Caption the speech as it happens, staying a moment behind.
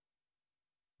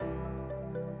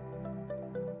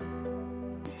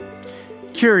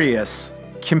Curious,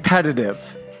 competitive,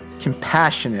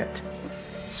 compassionate.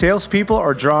 Salespeople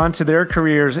are drawn to their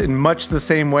careers in much the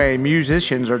same way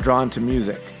musicians are drawn to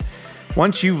music.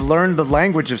 Once you've learned the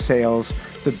language of sales,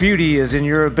 the beauty is in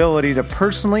your ability to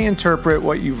personally interpret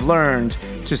what you've learned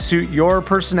to suit your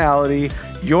personality,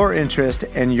 your interest,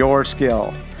 and your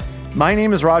skill. My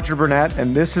name is Roger Burnett,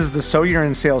 and this is the So You're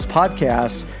in Sales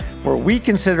podcast, where we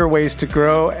consider ways to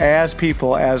grow as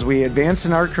people as we advance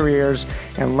in our careers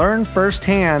and learn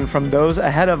firsthand from those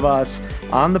ahead of us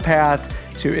on the path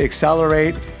to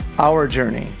accelerate our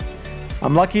journey.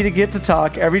 I'm lucky to get to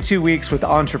talk every 2 weeks with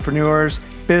entrepreneurs,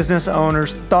 business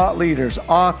owners, thought leaders,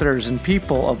 authors, and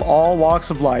people of all walks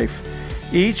of life,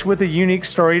 each with a unique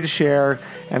story to share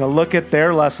and a look at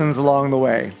their lessons along the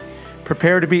way.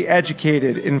 Prepare to be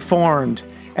educated, informed,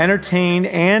 entertained,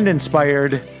 and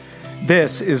inspired.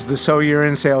 This is the So You're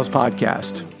in Sales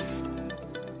podcast.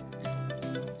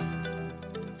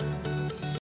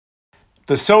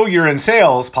 The So You're in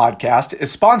Sales podcast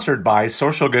is sponsored by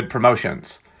Social Good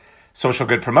Promotions. Social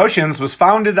Good Promotions was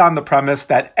founded on the premise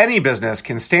that any business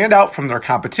can stand out from their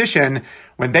competition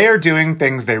when they are doing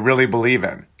things they really believe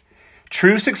in.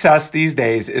 True success these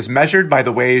days is measured by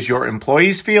the ways your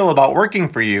employees feel about working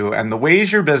for you and the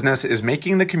ways your business is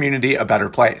making the community a better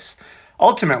place.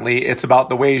 Ultimately, it's about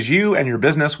the ways you and your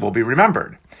business will be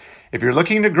remembered. If you're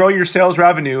looking to grow your sales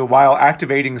revenue while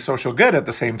activating social good at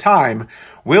the same time,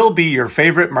 we'll be your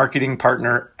favorite marketing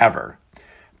partner ever.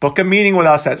 Book a meeting with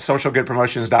us at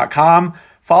socialgoodpromotions.com,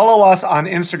 follow us on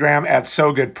Instagram at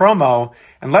SoGoodPromo,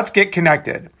 and let's get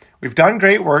connected. We've done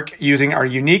great work using our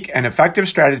unique and effective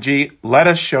strategy. Let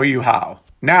us show you how.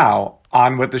 Now,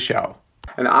 on with the show.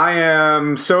 And I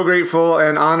am so grateful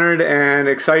and honored and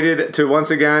excited to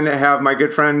once again have my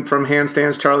good friend from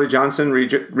Handstands, Charlie Johnson,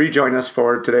 rejoin us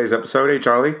for today's episode. Hey,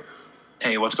 Charlie.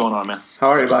 Hey, what's going on, man?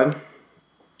 How are you, bud?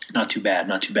 Not too bad,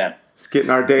 not too bad. It's getting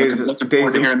our days. Looking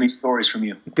forward to hearing these stories from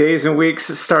you. Days and weeks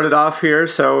started off here,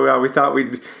 so we thought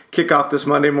we'd kick off this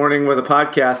Monday morning with a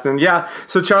podcast. And yeah,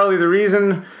 so Charlie, the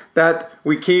reason that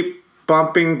we keep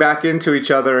bumping back into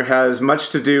each other has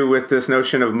much to do with this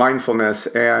notion of mindfulness.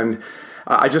 And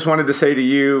I just wanted to say to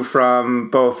you, from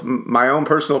both my own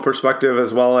personal perspective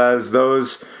as well as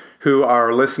those who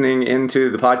are listening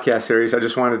into the podcast series, I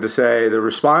just wanted to say the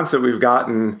response that we've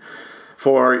gotten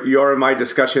for your and my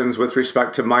discussions with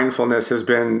respect to mindfulness has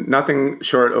been nothing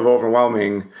short of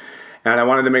overwhelming. And I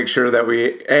wanted to make sure that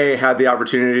we, A, had the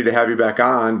opportunity to have you back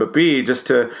on, but B, just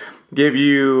to give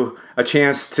you a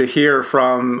chance to hear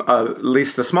from at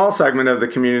least a small segment of the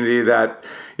community that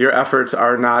your efforts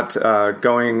are not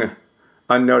going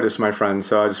unnoticed, my friend.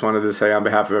 So I just wanted to say on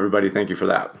behalf of everybody, thank you for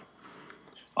that.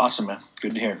 Awesome, man.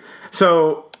 Good to hear.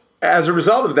 So as a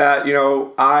result of that,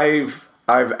 I've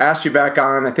asked you back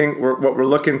on. I think what we're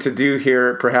looking to do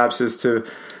here perhaps is to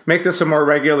make this a more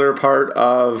regular part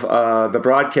of the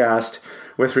broadcast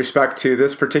with respect to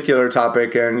this particular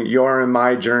topic and your and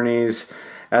my journeys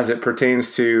as it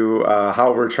pertains to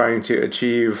how we're trying to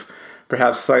achieve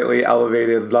perhaps slightly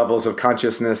elevated levels of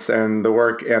consciousness and the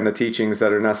work and the teachings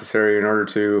that are necessary in order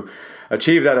to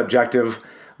achieve that objective.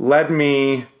 Led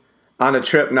me on a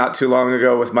trip not too long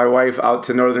ago with my wife out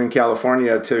to Northern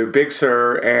California to Big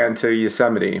Sur and to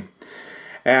Yosemite.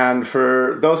 And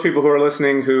for those people who are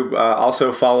listening who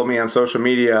also follow me on social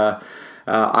media,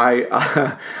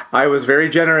 I was very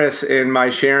generous in my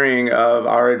sharing of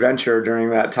our adventure during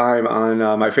that time on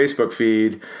my Facebook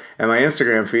feed and my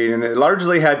Instagram feed, and it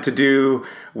largely had to do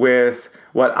with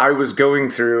what I was going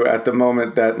through at the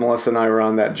moment that Melissa and I were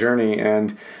on that journey.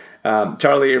 And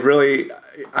Charlie,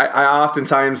 I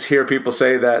oftentimes hear people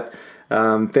say that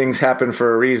things happen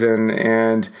for a reason,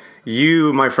 and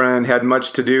you, my friend, had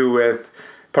much to do with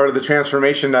part of the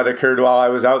transformation that occurred while I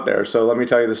was out there. So let me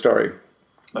tell you the story.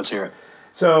 Let's hear it.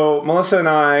 So Melissa and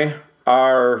I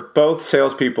are both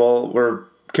salespeople. We're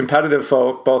competitive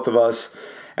folk, both of us.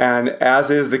 And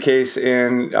as is the case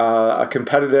in a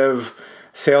competitive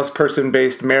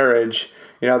salesperson-based marriage,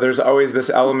 there's always this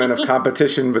element of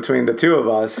competition between the two of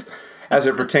us as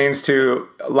it pertains to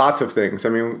lots of things. I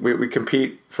mean, we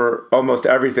compete for almost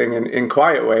everything in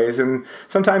quiet ways and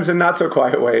sometimes in not so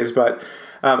quiet ways. But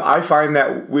I find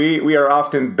that we are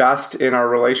often best in our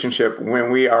relationship when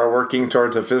we are working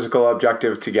towards a physical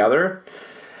objective together.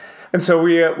 And so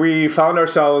we found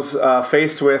ourselves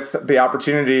faced with the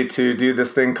opportunity to do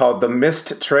this thing called the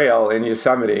Mist Trail in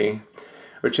Yosemite,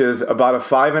 which is about a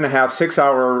 5.5, 6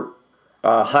 hour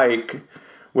hike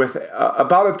with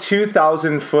about a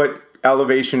 2,000 foot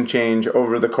elevation change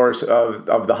over the course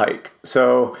of the hike.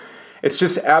 So it's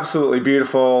just absolutely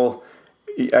beautiful.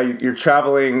 you're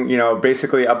traveling,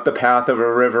 basically up the path of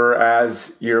a river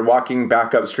as you're walking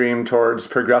back upstream towards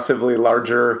progressively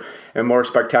larger and more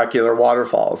spectacular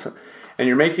waterfalls. And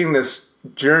you're making this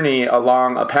journey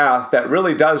along a path that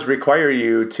really does require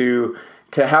you to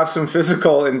have some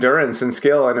physical endurance and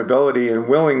skill and ability and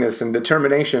willingness and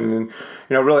determination and,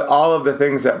 really all of the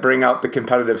things that bring out the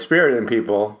competitive spirit in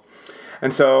people.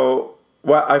 And so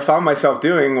what I found myself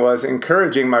doing was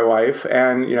encouraging my wife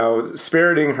and,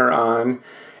 spiriting her on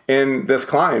in this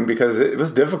climb because it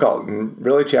was difficult and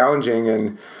really challenging.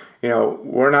 And,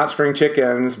 we're not spring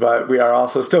chickens, but we are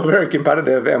also still very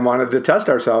competitive and wanted to test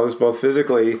ourselves both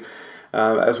physically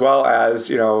as well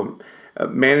as,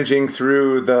 managing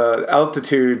through the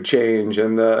altitude change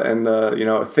and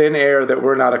the thin air that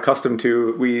we're not accustomed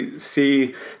to. We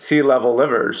see sea level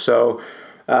livers. So,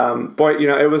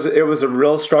 it was a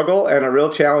real struggle and a real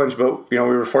challenge, but, we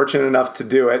were fortunate enough to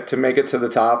do it, to make it to the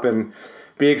top and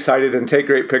be excited and take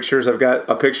great pictures. I've got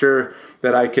a picture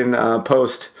that I can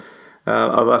post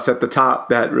of us at the top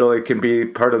that really can be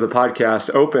part of the podcast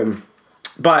open.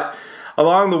 But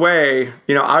along the way,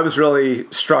 I was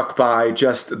really struck by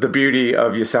just the beauty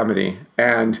of Yosemite.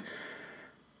 And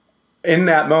in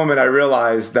that moment, I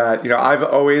realized that, I've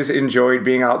always enjoyed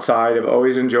being outside. I've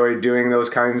always enjoyed doing those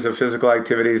kinds of physical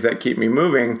activities that keep me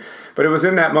moving. But it was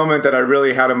in that moment that I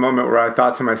really had a moment where I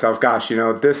thought to myself, gosh,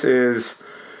 this is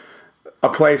a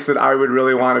place that I would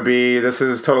really want to be. This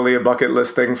is totally a bucket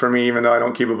list thing for me, even though I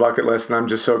don't keep a bucket list. And I'm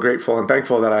just so grateful and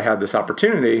thankful that I had this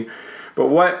opportunity. But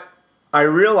what I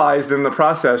realized in the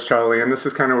process, Charlie, and this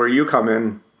is kind of where you come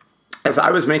in, as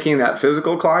I was making that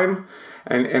physical climb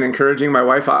and encouraging my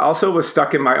wife, I also was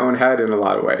stuck in my own head in a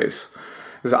lot of ways.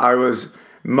 As I was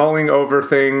mulling over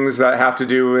things that have to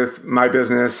do with my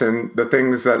business and the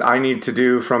things that I need to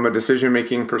do from a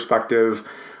decision-making perspective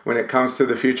when it comes to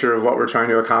the future of what we're trying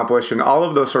to accomplish and all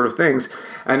of those sort of things.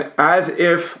 And as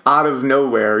if out of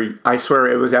nowhere, I swear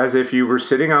it was as if you were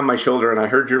sitting on my shoulder and I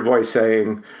heard your voice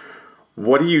saying,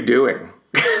 "What are you doing?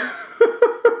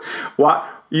 What?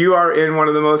 You are in one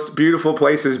of the most beautiful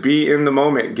places. Be in the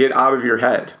moment. Get out of your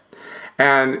head."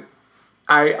 And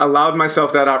I allowed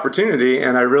myself that opportunity,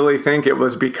 and I really think it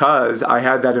was because I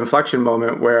had that inflection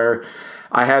moment where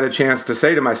I had a chance to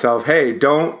say to myself, hey,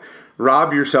 don't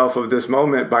rob yourself of this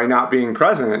moment by not being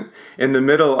present in the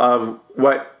middle of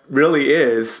what really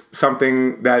is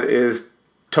something that is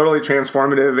totally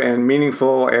transformative and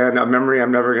meaningful and a memory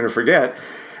I'm never going to forget.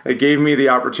 It gave me the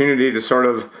opportunity to sort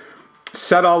of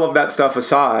set all of that stuff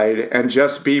aside and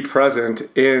just be present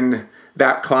in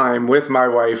that climb with my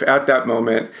wife at that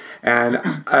moment. And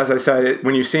as I said,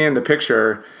 when you see in the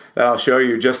picture that I'll show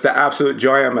you, just the absolute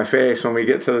joy on my face when we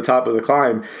get to the top of the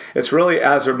climb, it's really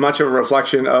as much of a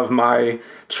reflection of my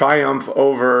triumph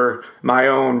over my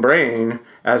own brain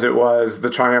as it was the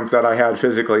triumph that I had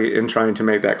physically in trying to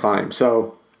make that climb.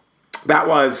 So that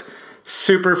was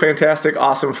super fantastic,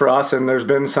 awesome for us. And there's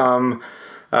been some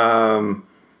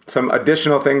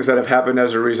additional things that have happened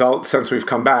as a result since we've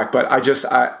come back. But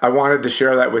I wanted to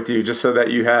share that with you just so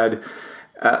that you had,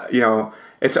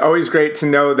 it's always great to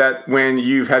know that when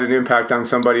you've had an impact on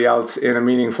somebody else in a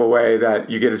meaningful way that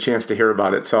you get a chance to hear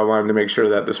about it. So I wanted to make sure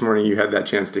that this morning you had that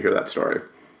chance to hear that story.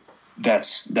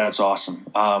 That's awesome.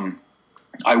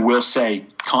 I will say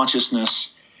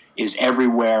consciousness is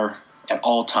everywhere at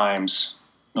all times,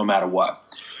 no matter what.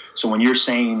 So when you're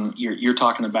saying you're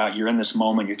talking about you're in this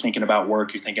moment, you're thinking about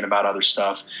work, you're thinking about other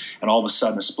stuff, and all of a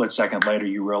sudden a split second later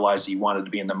you realize that you wanted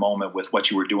to be in the moment with what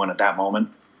you were doing at that moment.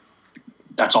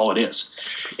 That's all it is.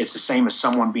 It's the same as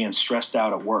someone being stressed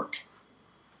out at work.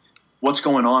 What's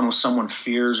going on with someone's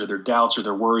fears or their doubts or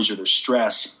their worries or their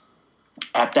stress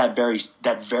at that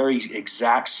very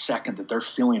exact second that they're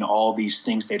feeling all these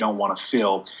things they don't want to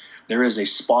feel, there is a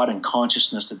spot in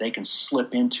consciousness that they can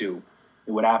slip into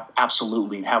that would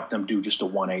absolutely help them do just a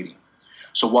 180.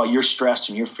 So while you're stressed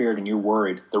and you're feared and you're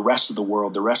worried, the rest of the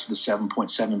world, the rest of the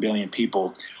 7.7 billion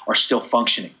people are still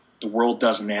functioning. The world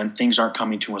doesn't end. Things aren't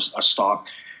coming to a stop.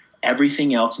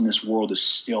 Everything else in this world is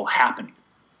still happening.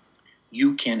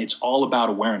 It's all about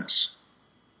awareness.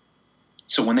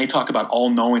 So when they talk about all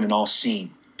knowing and all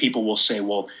seeing, people will say,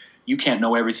 well, you can't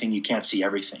know everything. You can't see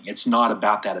everything. It's not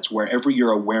about that. It's wherever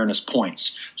your awareness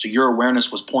points. So your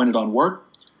awareness was pointed on work.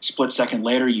 Split second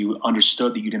later, you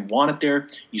understood that you didn't want it there.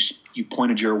 You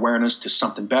pointed your awareness to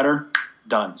something better.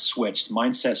 Done. Switched.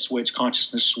 Mindset switched.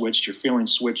 Consciousness switched. Your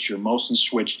feelings switched. Your emotions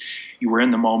switched. You were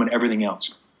in the moment. Everything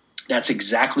else. That's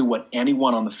exactly what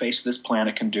anyone on the face of this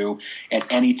planet can do at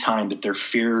any time that they're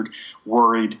feared,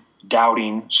 worried,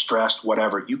 doubting, stressed,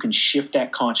 whatever. You can shift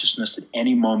that consciousness at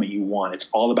any moment you want. It's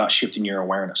all about shifting your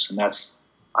awareness. And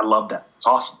I love that. It's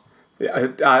awesome.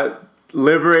 Yeah,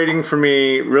 liberating for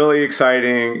me, really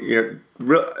exciting,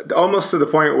 almost to the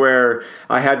point where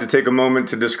I had to take a moment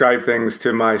to describe things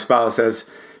to my spouse as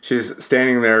she's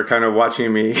standing there kind of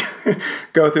watching me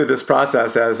go through this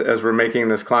process as we're making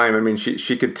this climb. I mean,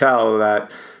 she could tell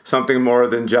that something more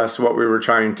than just what we were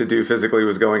trying to do physically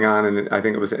was going on, and I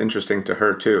think it was interesting to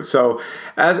her too. So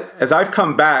as I've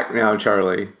come back now,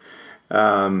 Charlie,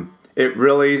 it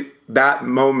really, that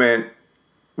moment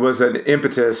was an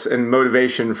impetus and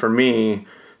motivation for me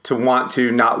to want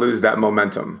to not lose that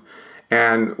momentum.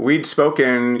 And we'd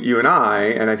spoken, you and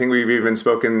I think we've even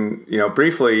spoken,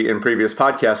 briefly in previous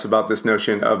podcasts about this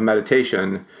notion of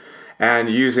meditation and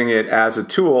using it as a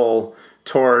tool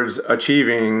towards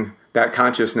achieving that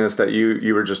consciousness that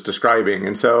you were just describing.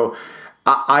 And so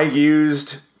I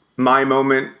used my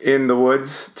moment in the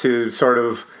woods to sort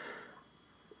of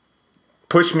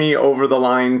push me over the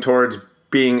line towards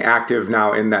being active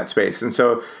now in that space. And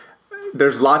so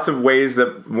there's lots of ways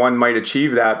that one might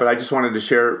achieve that, but I just wanted to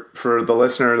share for the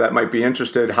listener that might be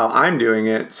interested how I'm doing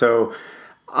it. So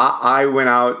I went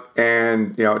out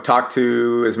and talked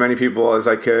to as many people as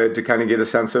I could to kind of get a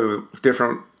sense of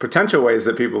different potential ways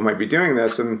that people might be doing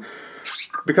this. And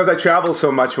because I travel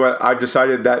so much, what I've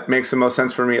decided that makes the most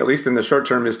sense for me, at least in the short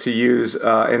term, is to use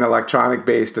an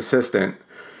electronic-based assistant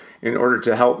in order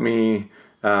to help me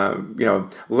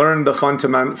learn the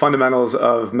fundamentals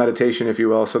of meditation, if you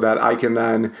will, so that I can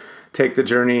then take the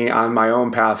journey on my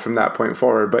own path from that point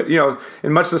forward. But,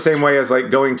 in much the same way as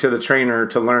like going to the trainer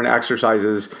to learn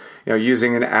exercises,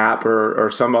 using an app or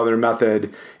some other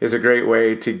method is a great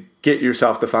way to get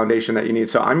yourself the foundation that you need.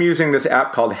 So I'm using this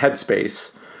app called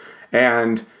Headspace,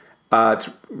 and it's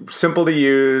simple to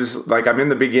use. Like, I'm in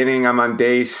the beginning, I'm on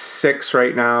day 6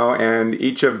 right now, and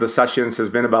each of the sessions has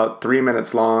been about 3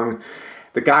 minutes long.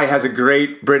 The guy has a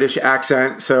great British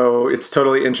accent, so it's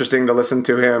totally interesting to listen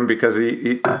to him because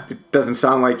he doesn't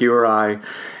sound like you or I.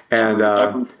 And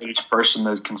every British person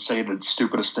that can say the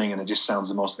stupidest thing and it just sounds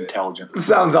the most intelligent.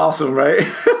 Sounds awesome, right?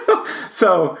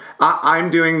 So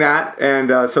I'm doing that.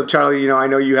 And so, Charlie, I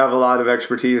know you have a lot of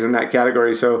expertise in that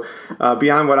category. So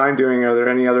beyond what I'm doing, are there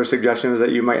any other suggestions that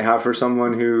you might have for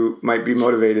someone who might be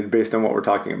motivated based on what we're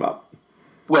talking about?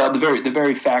 Well, the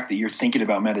very fact that you're thinking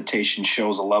about meditation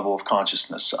shows a level of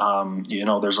consciousness. There's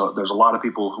a lot of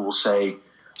people who will say,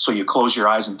 so you close your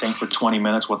eyes and think for 20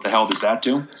 minutes, what the hell does that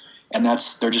do? And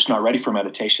they're just not ready for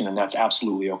meditation, and that's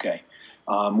absolutely okay.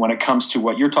 When it comes to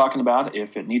what you're talking about,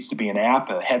 if it needs to be an app,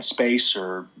 a Headspace,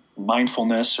 or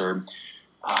mindfulness, or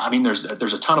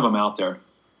there's a ton of them out there.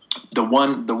 The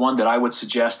one that I would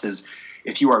suggest is,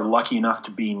 if you are lucky enough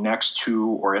to be next to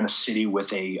or in a city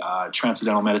with a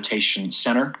Transcendental Meditation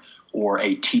Center or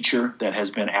a teacher that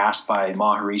has been asked by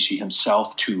Maharishi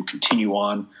himself to continue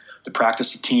on the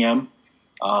practice of TM,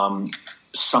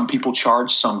 some people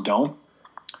charge, some don't.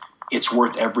 It's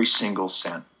worth every single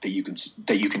cent that you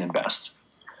can invest.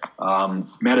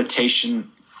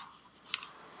 Meditation.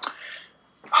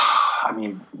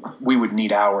 We would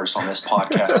need hours on this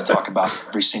podcast to talk about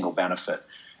every single benefit.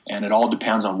 And it all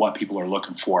depends on what people are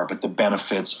looking for, but the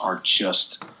benefits are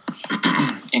just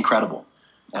incredible.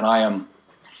 And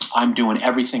I'm doing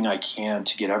everything I can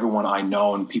to get everyone I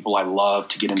know and people I love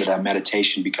to get into that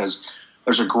meditation, because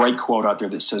there's a great quote out there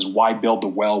that says, "Why build the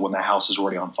well when the house is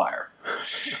already on fire?"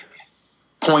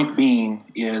 Point being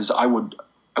is, I would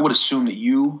assume that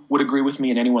you would agree with me,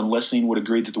 and anyone listening would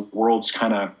agree that the world's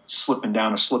kind of slipping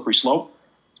down a slippery slope.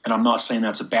 And I'm not saying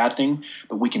that's a bad thing,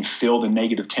 but we can feel the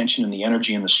negative tension and the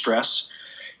energy and the stress.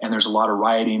 And there's a lot of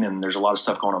rioting and there's a lot of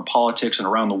stuff going on in politics and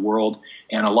around the world.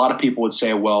 And a lot of people would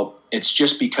say, well, it's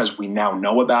just because we now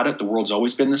know about it. The world's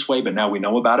always been this way, but now we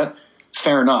know about it.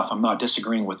 Fair enough. I'm not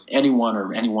disagreeing with anyone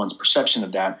or anyone's perception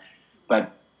of that.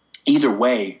 But either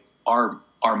way, our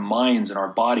minds and our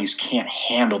bodies can't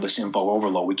handle this info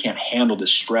overload. We can't handle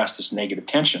this stress, this negative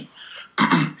tension.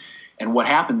 And what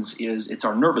happens is, it's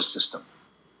our nervous system.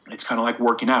 It's kind of like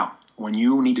working out. When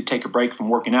you need to take a break from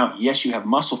working out, yes, you have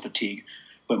muscle fatigue,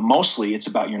 but mostly it's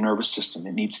about your nervous system.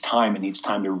 It needs time. It needs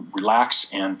time to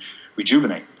relax and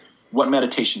rejuvenate. What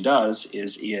meditation does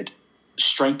is it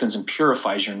strengthens and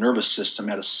purifies your nervous system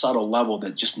at a subtle level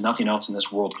that just nothing else in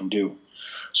this world can do.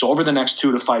 So over the next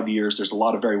 2 to 5 years, there's a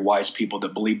lot of very wise people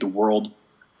that believe the world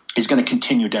is going to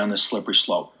continue down this slippery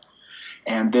slope.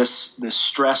 And this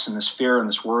stress and this fear and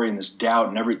this worry and this doubt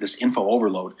and this info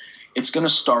overload, it's going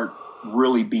to start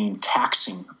really being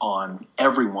taxing on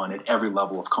everyone at every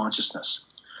level of consciousness.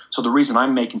 So the reason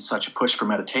I'm making such a push for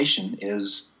meditation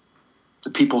is the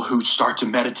people who start to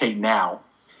meditate now,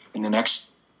 in the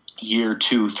next year,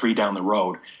 2, 3 down the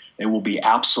road, it will be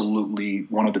absolutely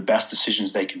one of the best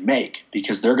decisions they can make,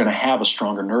 because they're going to have a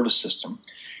stronger nervous system.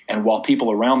 And while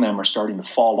people around them are starting to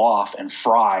fall off and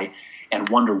fry and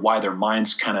wonder why their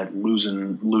mind's kind of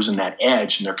losing that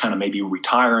edge, and they're kind of maybe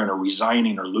retiring or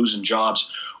resigning or losing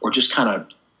jobs or just kind of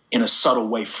in a subtle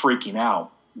way freaking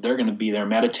out, they're going to be there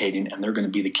meditating, and they're going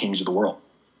to be the kings of the world.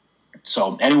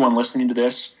 So anyone listening to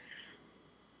this,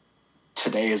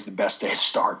 today is the best day to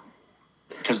start,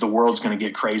 because the world's going to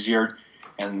get crazier,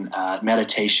 and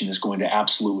meditation is going to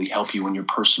absolutely help you in your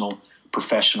personal,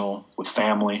 professional, with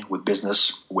family, with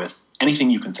business, with anything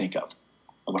you can think of.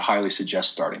 I would highly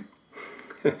suggest starting.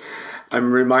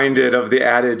 I'm reminded of the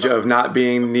adage of not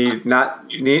needing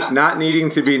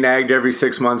to be nagged every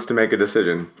 6 months to make a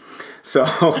decision. So,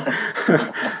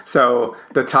 so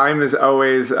the time is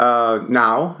always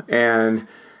now, and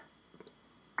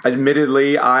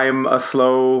admittedly, I'm a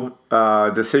slow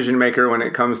decision maker when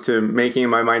it comes to making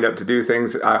my mind up to do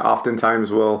things. I oftentimes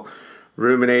will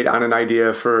ruminate on an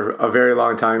idea for a very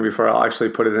long time before I'll actually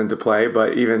put it into play.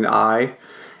 But even I,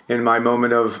 in my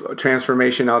moment of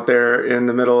transformation out there in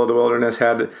the middle of the wilderness,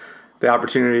 had the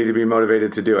opportunity to be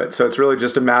motivated to do it. So it's really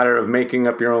just a matter of making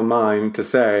up your own mind to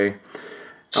say,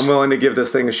 I'm willing to give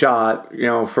this thing a shot,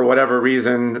 for whatever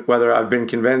reason, whether I've been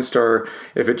convinced or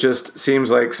if it just seems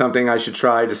like something I should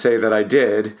try to say that I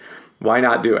did, why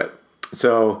not do it?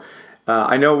 So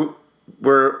I know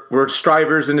we're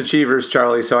strivers and achievers,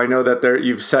 Charlie. So I know that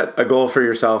you've set a goal for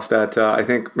yourself that I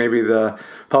think maybe the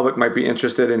public might be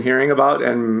interested in hearing about,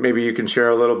 and maybe you can share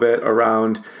a little bit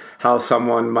around how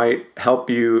someone might help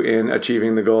you in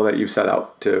achieving the goal that you've set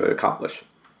out to accomplish.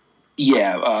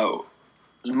 Yeah.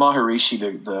 Maharishi,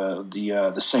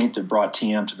 the saint that brought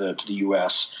TM to the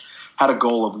U.S., had a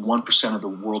goal of 1% of the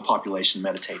world population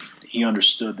meditating. He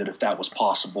understood that if that was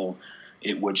possible,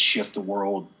 it would shift the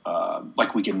world.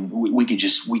 Like we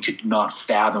could not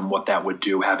fathom what that would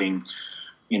do, having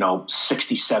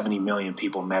 60, 70 million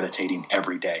people meditating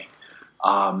every day.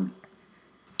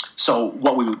 So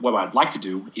what I'd like to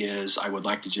do is I would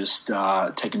like to just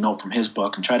take a note from his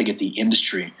book and try to get the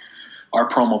industry, our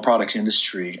promo products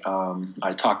industry.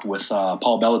 I talked with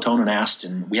Paul Bellatone and asked,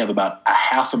 and we have about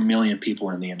 500,000 people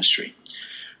in the industry.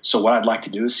 So what I'd like to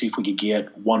do is see if we could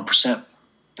get 1%.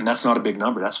 And that's not a big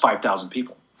number. That's 5,000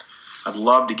 people. I'd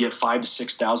love to get 5,000 to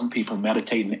 6,000 people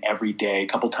meditating every day, a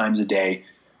couple times a day,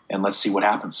 and let's see what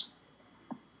happens.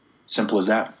 Simple as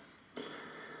that.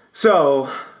 So,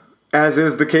 as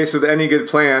is the case with any good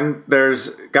plan, there's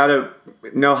got to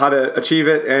know how to achieve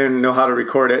it and know how to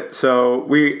record it. So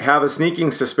we have a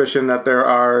sneaking suspicion that there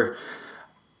are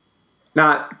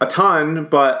not a ton,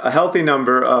 but a healthy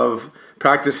number of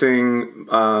practicing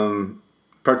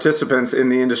participants in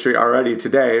the industry already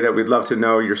today that we'd love to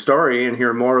know your story and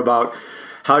hear more about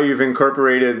how you've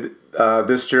incorporated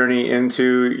this journey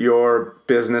into your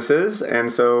businesses.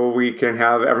 And so we can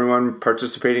have everyone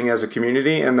participating as a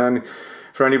community. And then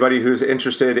for anybody who's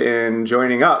interested in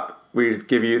joining up, we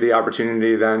give you the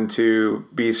opportunity then to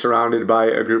be surrounded by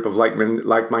a group of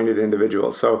like-minded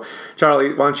individuals. So, Charlie,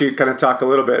 why don't you kind of talk a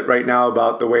little bit right now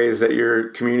about the ways that you're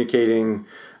communicating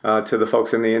to the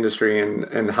folks in the industry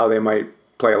and how they might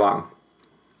play along?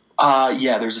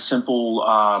 There's a simple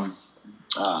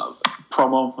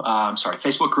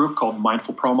Facebook group called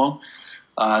Mindful Promo.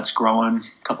 It's growing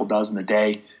a couple dozen a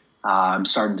day. I'm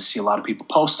starting to see a lot of people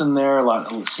posting there.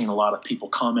 Seeing a lot of people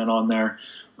comment on there.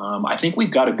 I think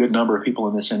we've got a good number of people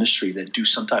in this industry that do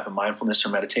some type of mindfulness or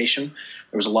meditation.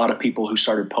 There was a lot of people who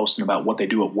started posting about what they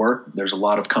do at work. There's a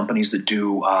lot of companies that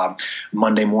do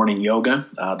Monday morning yoga.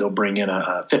 They'll bring in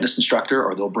a fitness instructor,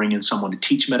 or they'll bring in someone to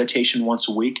teach meditation once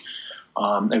a week.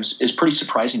 It's pretty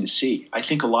surprising to see. I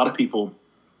think there's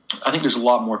a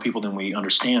lot more people than we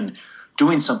understand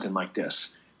doing something like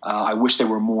this. I wish they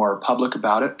were more public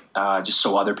about it, just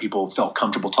so other people felt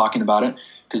comfortable talking about it,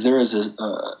 because there is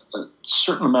a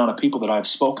certain amount of people that I've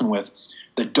spoken with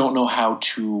that don't know how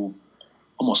to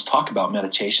almost talk about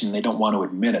meditation, and they don't want to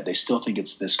admit it. They still think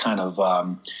it's this kind of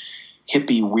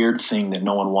hippie, weird thing that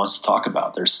no one wants to talk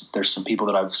about. There's some people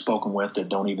that I've spoken with that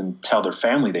don't even tell their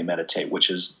family they meditate, which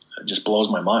just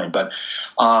blows my mind. But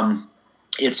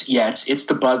it's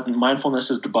the buzz.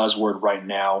 Mindfulness is the buzzword right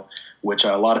now, which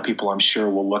a lot of people I'm sure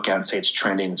will look at and say it's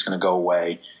trending, it's going to go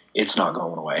away. It's not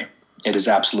going away. It is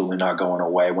absolutely not going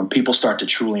away. When people start to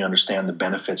truly understand the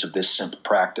benefits of this simple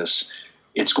practice,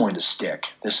 it's going to stick.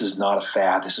 This is not a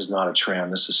fad. This is not a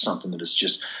trend. This is something that is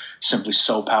just simply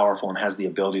so powerful and has the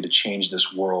ability to change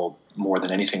this world more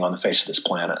than anything on the face of this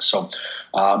planet. So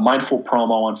Mindful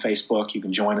Promo on Facebook. You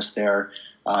can join us there.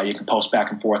 You can post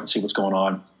back and forth and see what's going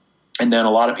on. And then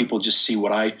a lot of people just see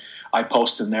what I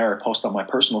post in there, or post on my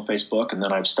personal Facebook, and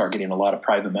then I start getting a lot of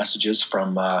private messages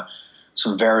from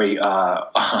some very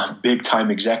big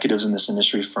time executives in this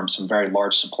industry from some very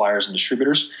large suppliers and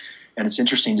distributors. And it's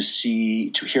interesting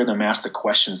to hear them ask the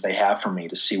questions they have for me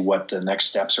to see what the next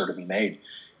steps are to be made.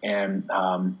 And,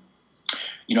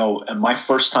 my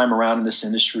first time around in this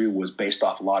industry was based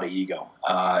off a lot of ego.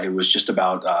 It was just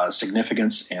about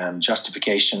significance and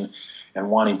justification and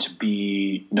wanting to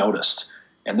be noticed.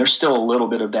 And there's still a little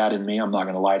bit of that in me. I'm not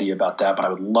going to lie to you about that, but I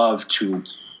would love to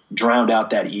drown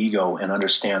out that ego and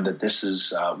understand that this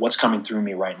is what's coming through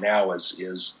me right now is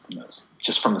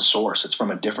just from the source. It's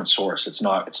from a different source. It's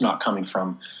not coming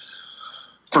from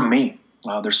me.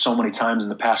 There's so many times in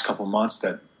the past couple of months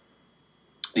that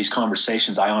these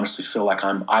conversations, I honestly feel like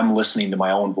I'm listening to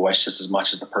my own voice just as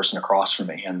much as the person across from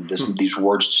me, and these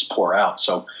words just pour out.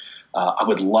 So I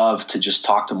would love to just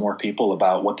talk to more people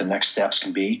about what the next steps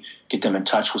can be, get them in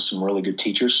touch with some really good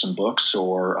teachers, some books,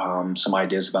 or some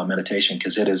ideas about meditation,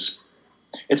 because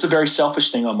it's a very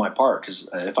selfish thing on my part, because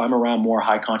if I'm around more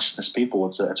high consciousness people,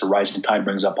 it's a rising tide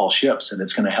brings up all ships, and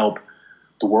it's going to help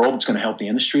the world, it's going to help the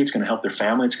industry, it's going to help their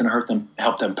family, it's going to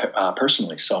help them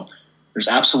personally. So there's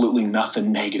absolutely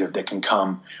nothing negative that can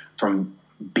come from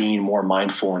being more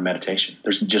mindful in meditation.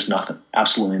 There's just nothing,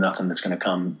 absolutely nothing that's going to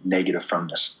come negative from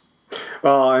this.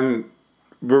 Well, and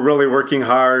we're really working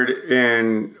hard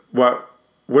in what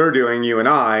we're doing, you and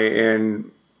I,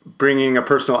 in bringing a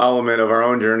personal element of our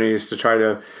own journeys to try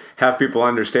to have people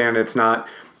understand it's not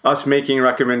us making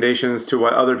recommendations to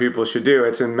what other people should do.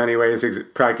 It's in many ways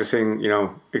practicing,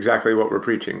 exactly what we're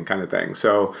preaching, kind of thing.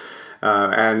 So,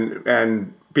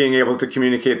 and being able to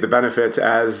communicate the benefits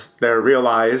as they're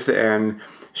realized and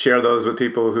share those with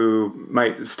people who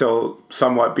might still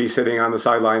somewhat be sitting on the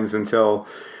sidelines until,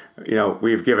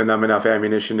 we've given them enough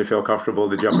ammunition to feel comfortable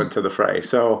to jump into the fray.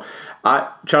 So,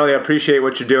 Charlie, I appreciate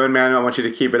what you're doing, man. I want you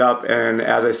to keep it up. And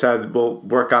as I said, we'll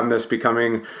work on this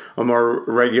becoming a more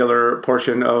regular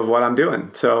portion of what I'm doing.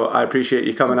 So I appreciate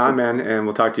you coming on, man, and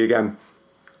we'll talk to you again.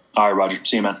 All right, Roger.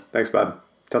 See you, man. Thanks, bud.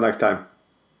 Till next time.